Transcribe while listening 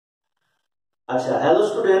আচ্ছা, hello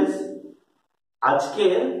students, আজকে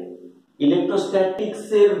electrostatics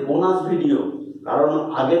এর বোনাস ভিডিও। কারণ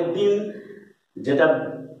আগের দিন যেটা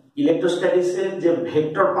ইলেকট্রোস্ট্যাটিক্স এর যে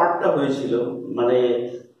ভেক্টর পার্টটা হয়েছিল, মানে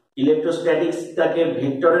ইলেকট্রোস্ট্যাটিক্সটাকে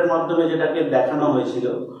ভেক্টরের মাধ্যমে যেটাকে দেখানো হয়েছিল,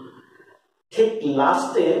 ঠিক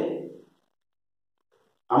লাস্টে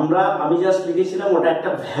আমি জাস্ট লিখেছিলাম ওটা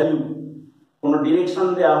একটা ভ্যালু, কোনো ডিরেকশন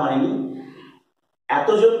দেওয়া হয়নি।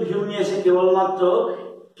 এতজন ভিউ নিয়েছে কেবলমাত্র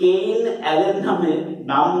কেইন অ্যালেন নামে,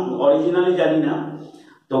 নাম অরিজিনালি জানি না,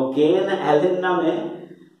 তো কেইন অ্যালেন নামে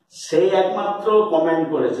সেই একমাত্র কমেন্ট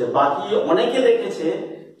করেছে। বাকি অনেকে দেখেছে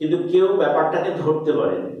কিন্তু কেউ ব্যাপারটাকে ধরতে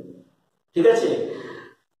পারেনি। ঠিক আছে,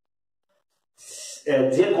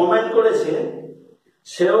 যে কমেন্ট করেছে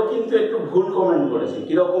সেও কিন্তু একটু ভুল কমেন্ট করেছে।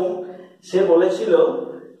 কিরকম? সে বলেছিল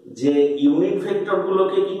যে ইউনিট ভেক্টর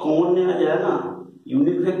গুলোকে কি কমন নেওয়া যায় না?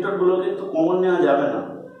 ইউনিট ভেক্টর গুলোকে তো কমন নেওয়া যাবে না।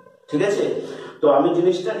 ঠিক আছে, তো আমি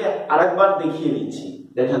জিনিসটাকে আরেকবার দেখিয়ে দিচ্ছি,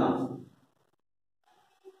 দেখে নাও।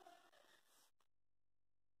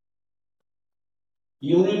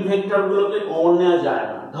 ইউনিট ভেক্টর গুলোকে কমন নেওয়া যায়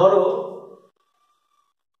না। ধরো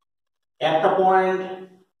একটা পয়েন্ট,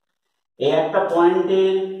 একটা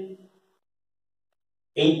পয়েন্টের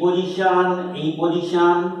এই পজিশন,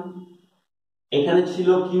 এখানে ছিল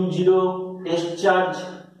Q0 টেস্ট চার্জ,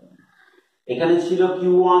 এখানে ছিল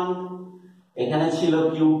Q1, এখানে ছিল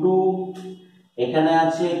Q2, এখানে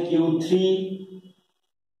আছে Q3।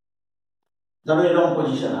 ধরো এরকম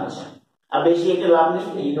পজিশন আছে, আর বেশি এটা লাভ নেই,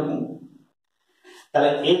 এইরকম।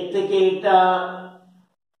 তাহলে এর থেকে এটা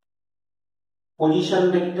position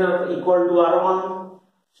vector equal to R1।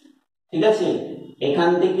 ঠিক আছে,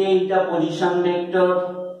 এখান থেকে এটা position vector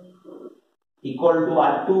equal to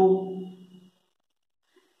R2,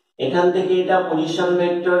 এখান থেকে এটা position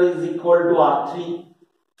vector is equal to R3।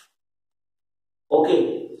 ওকে,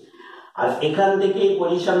 আর এখান থেকে এই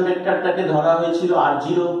পজিশন ভেক্টরটাকে ধরা হয়েছিল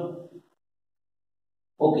R0।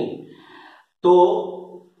 ওকে, তো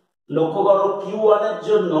লক্ষ্য করো Q1 এর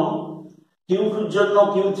জন্য, Q2 এর জন্য,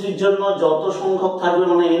 Q3 এর জন্য যত সংখ্যক থাকবে,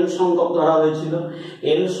 মানে n সংখ্যক ধরা হয়েছিল,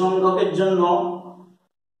 n সংখ্যকের জন্য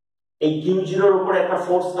এই Q0 এর উপরে একটা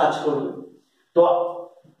ফোর্স কাজ করবে। তো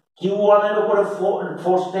Q1 এর উপরে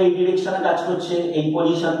ফোর্সটা এই ডিরেকশনে কাজ করছে, এই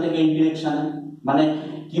পজিশন থেকে এই ডিরেকশনে, মানে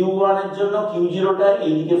Q1 এর জন্য Q0টা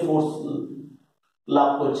এইদিকে ফোর্স লাভ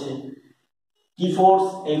করছে। কি ফোর্স?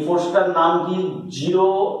 এই ফোর্সটার নাম কি? 0,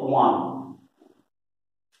 1।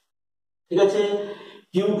 ঠিক আছে,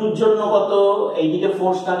 Q2 এর জন্য কত? এইদিকে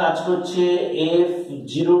ফোর্সটা কাজ করছে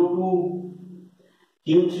F02,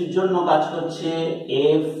 Q3 এর জন্য কাজ করছে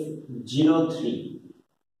F03।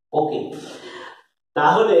 ওকে,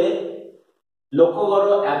 তাহলে লক্ষ্য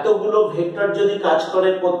করো এতগুলো ভেক্টর যদি কাজ করে,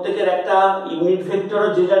 প্রত্যেকের একটা ইউনিট ভেক্টর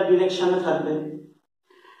যে যার ডিরেকশনে থাকবে।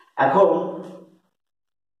 এখন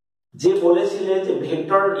যে বলেছিলে যে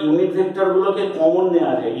ভেক্টর, ইউনিট ভেক্টর গুলোকে কমন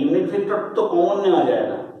নেওয়া যায়, ইউনিট ভেক্টর তো কমন নেওয়া যায়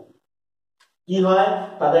না। কি হয়?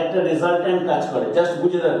 তাদের একটা রেজাল্টেন্ট কাজ করে। জাস্ট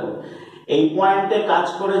বুঝে দেখো, এই পয়েন্টে কাজ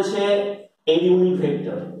করেছে এই ইউনিট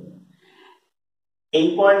ভেক্টর, এই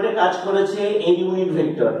পয়েন্টে কাজ করেছে এই ইউনিট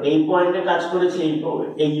ভেক্টর, এই পয়েন্টে কাজ করেছে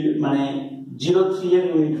এই মানে 03 এর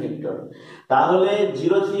ইউনিট ভেক্টর। তাহলে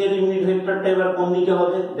 03 এর ইউনিট ভেক্টরটা এবার কোন দিকে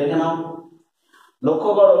হবে দেখে নাও।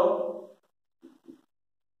 লক্ষ্য করো,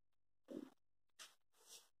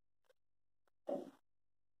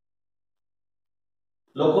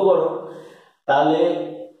 তাহলে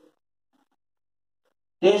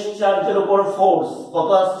টেস্ট চার্জের উপর ফোর্স কত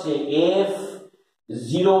আসছে?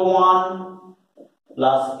 F01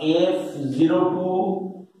 plus F02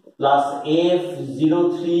 plus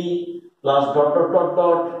F03 plus dot dot dot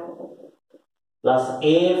dot plus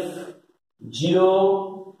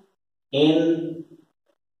F0n,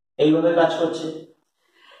 এইভাবে কাজ করছে।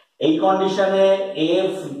 এই কন্ডিশনে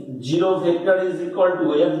F0 vector is equal to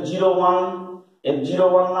F01।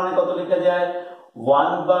 F01 মানে কত লেখা যায়?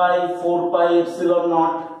 1/4 পাই এপসিলন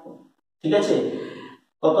নট। ঠিক আছে,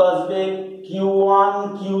 কত আসবে? Q1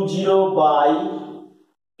 Q0 বাই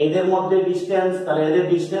এদের মধ্যে ডিসটেন্স, তাহলে এদের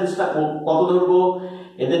ডিসটেন্সটা কত ধরবো?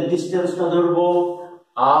 এদের ডিসটেন্সটা ধরবো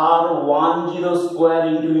R10 স্কয়ার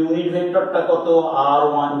ইনটু ইউনিট ভেক্টরটা কত?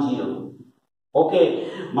 R10। ওকে,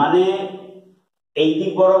 মানে এই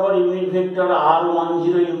দিক বরাবর unit vector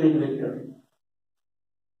R10 unit vector.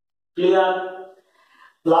 Clear?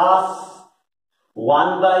 Plus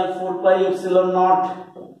 1/4 pi epsilon not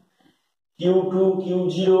Q2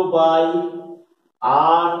 Q0 by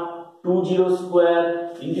R20 square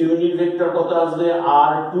into unit vector কত আসবে?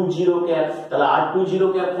 R20 cap. তাহলে R20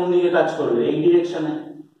 ক্যাপ কোন দিকে কাজ করবে? এই ডিরেকশনে।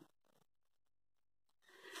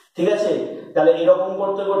 ঠিক আছে, তাহলে এরকম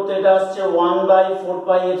করতে করতে এটা আসছে 1/4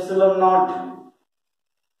 পাই epsilon naught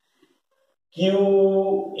Q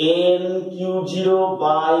N Q zero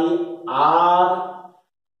by R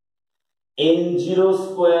N zero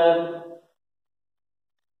square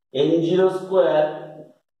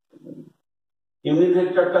unit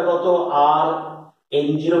ভেক্টরটা কত আর এন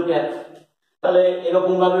জিরো ক্যাপ। তাহলে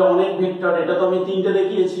এরকম ভাবে অনেক ভেক্টর, এটা তো আমি তিনটে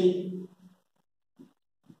দেখিয়েছি,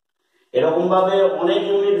 এরকম ভাবে অনেক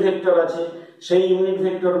ইউনিট ভেক্টর আছে, সেই ইউনিট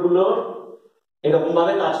ভেক্টর গুলো এরকম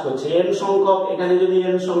ভাবে কাজ করছে। এন সংখ্যক, এখানে যদি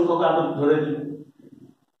এন সংখ্যক আরো ধরে দিই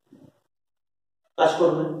কাজ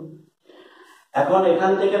করবে। এখন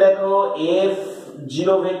এখান থেকে দেখো F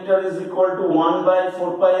zero vector is equal to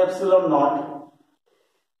 1/4πε0,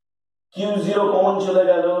 Q zero common চলে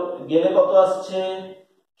গেল, গেলে কত আসছে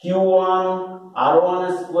q1 r1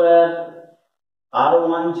 square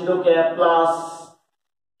r10 cap plus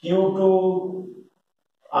q2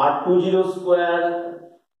 r20 square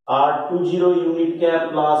r20 unit cap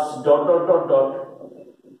plus dot dot dot dot.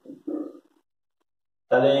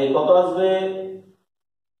 তাহলে কত আসবে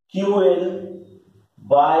qn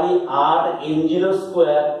by R N zero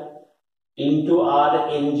square into R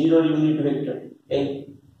N zero unit vector.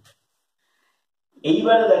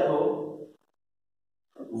 এইবারে দেখো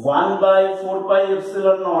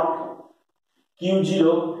 1/4πε0 q0,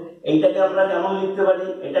 এইটাকে আমরা কেমন লিখতে পারি,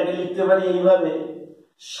 এটাকে লিখতে পারি এইভাবে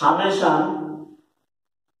summation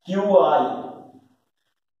qi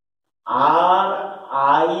R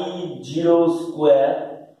I zero square,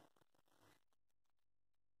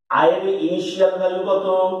 I এর ইনিশিয়াল ভ্যালু কত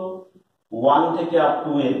 1 থেকে আপ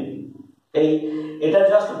টু n। এটা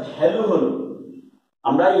জাস্ট ভ্যালু হলো,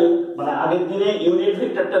 আমরা মানে আগের দিনে ইউনিট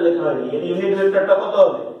ভেক্টরটা লেখা হয়নি, এর ইউনিট ভেক্টরটা কত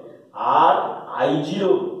হবে আর I zero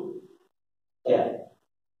cap,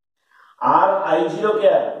 R I zero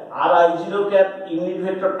cap, R I zero cap unit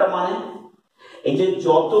ভেক্টরটা মানে এই যে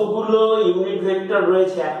যতগুলো ইউনিট ভেক্টর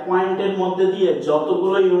রয়েছে এক পয়েন্টের মধ্যে দিয়ে,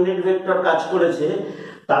 যতগুলো ইউনিট ভেক্টর কাজ করেছে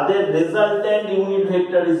তাদের resultant unit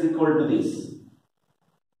vector is equal to this,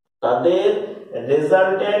 তাদের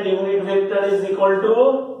resultant unit vector is equal to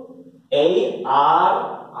এই আর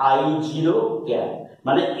আই জিরো ক্যাপ,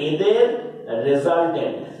 মানে এদের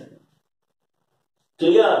রেজাল্টেন্ট।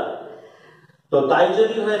 ক্লিয়ার? তো তাই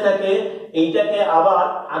যদি হয়ে থাকে এইটাকে আবার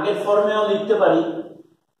আগের ফর্মেও লিখতে পারি,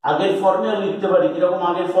 কিরকম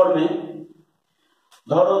আগের ফর্মে,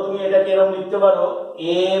 ধরো তুমি এটাকে এরকম লিখতে পারো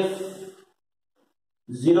F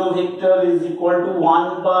zero vector is equal to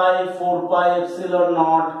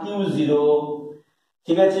 1/4πε0 q0,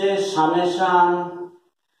 ঠিক আছে, সামেশন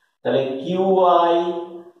তাহলে qi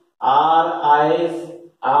R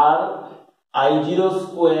I zero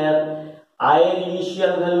square, I এর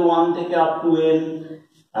ইনিশিয়াল ভ্যালু 1 থেকে আপ টু n।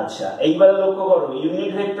 আচ্ছা এইবারে লক্ষ্য করো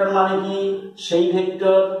ইউনিট ভেক্টর মানে কি, সেই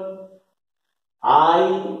ভেক্টর আই,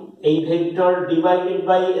 এই vector divided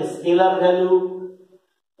by scalar value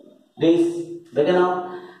this, দেখে নাও।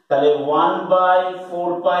 তাহলে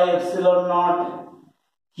 1/4πε0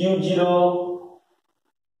 q0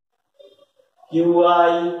 qi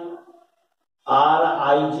R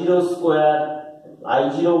I zero square I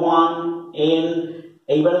zero 1 n।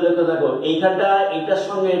 এইবারে লক্ষ্য দেখো এইখানটা, এটার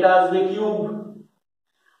সঙ্গে এটা আসবে কিউব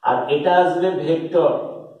আর এটা আসবে ভেক্টর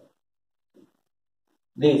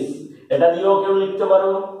দিস, এটা দিয়েও কেউ লিখতে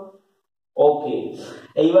পারো। ওকে,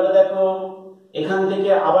 এইবারে দেখো এখান থেকে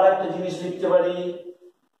আবার একটা জিনিস লিখতে পারি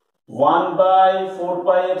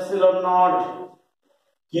 1/4πε0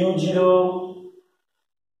 q0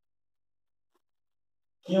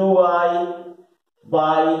 qi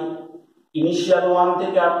বাই ইনিশিয়াল 1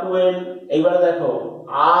 থেকে আপ টু n। এইবারে দেখো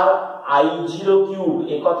আর আই জিরো কিউব,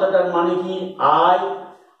 এই কথাটার মানে কি I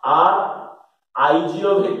R I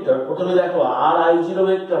zero vector. প্রথমে দেখো আর আই জিরো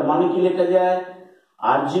ভেক্টর মানে কি লেখা যায়,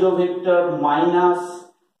 আর zero vector minus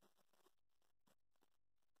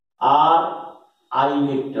R I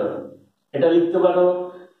vector, এটা লিখতে পারো।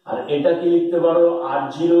 আর এটা কি লিখতে পারো আর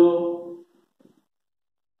জিরো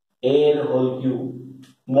এর হোল কিউব,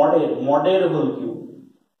 মডের হোল কিউব,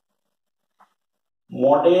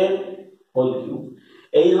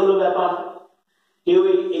 এই হলো ব্যাপার। কেউ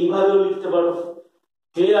এইভাবেও লিখতে পারো।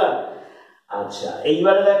 ক্লিয়ার? আচ্ছা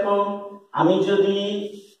এইবারে দেখো আমি যদি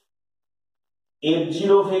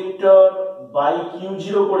f0 ভেক্টর বাই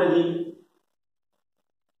q0 করে দিই,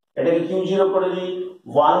 এটাকে q0 করে দিই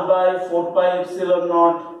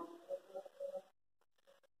 1/4πε0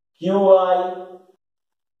 qi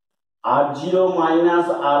r0 মাইনাস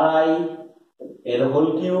ri এর হোল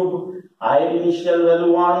কিউব, i এর ইনিশিয়াল ভ্যালু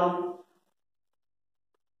 1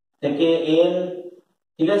 থেকে n,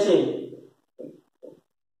 ঠিক আছে।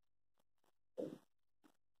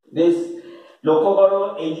 দিস, লক্ষ্য করো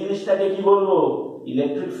এই জিনিসটাকে কি বলবো,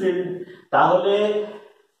 ইলেকট্রিক ফিল্ড। তাহলে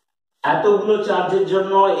এতগুলো চার্জের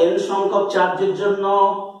জন্য, n সংখ্যক চার্জের জন্য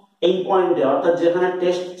এই পয়েন্টে অর্থাৎ যেখানে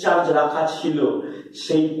টেস্ট চার্জ রাখা ছিল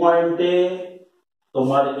সেই পয়েন্টে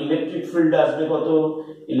তোমার ইলেকট্রিক ফিল্ড আসবে কত?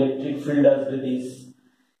 ইলেকট্রিক ফিল্ড আসবে দিস,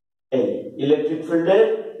 এই ইলেকট্রিক ফিল্ডের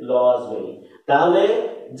ল আসবে। তাহলে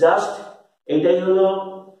জাস্ট এটাই হলো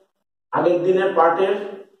আগের দিনের পার্টের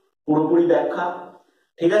পুরোপুরি ব্যাখ্যা।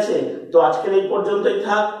 ঠিক আছে, তো আজকের এই পর্যন্তই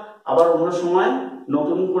থাক, আবার অন্য সময়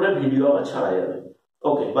নতুন করে ভিডিও আবার ছাড়া যাবে।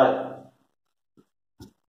 ওকে, বাই।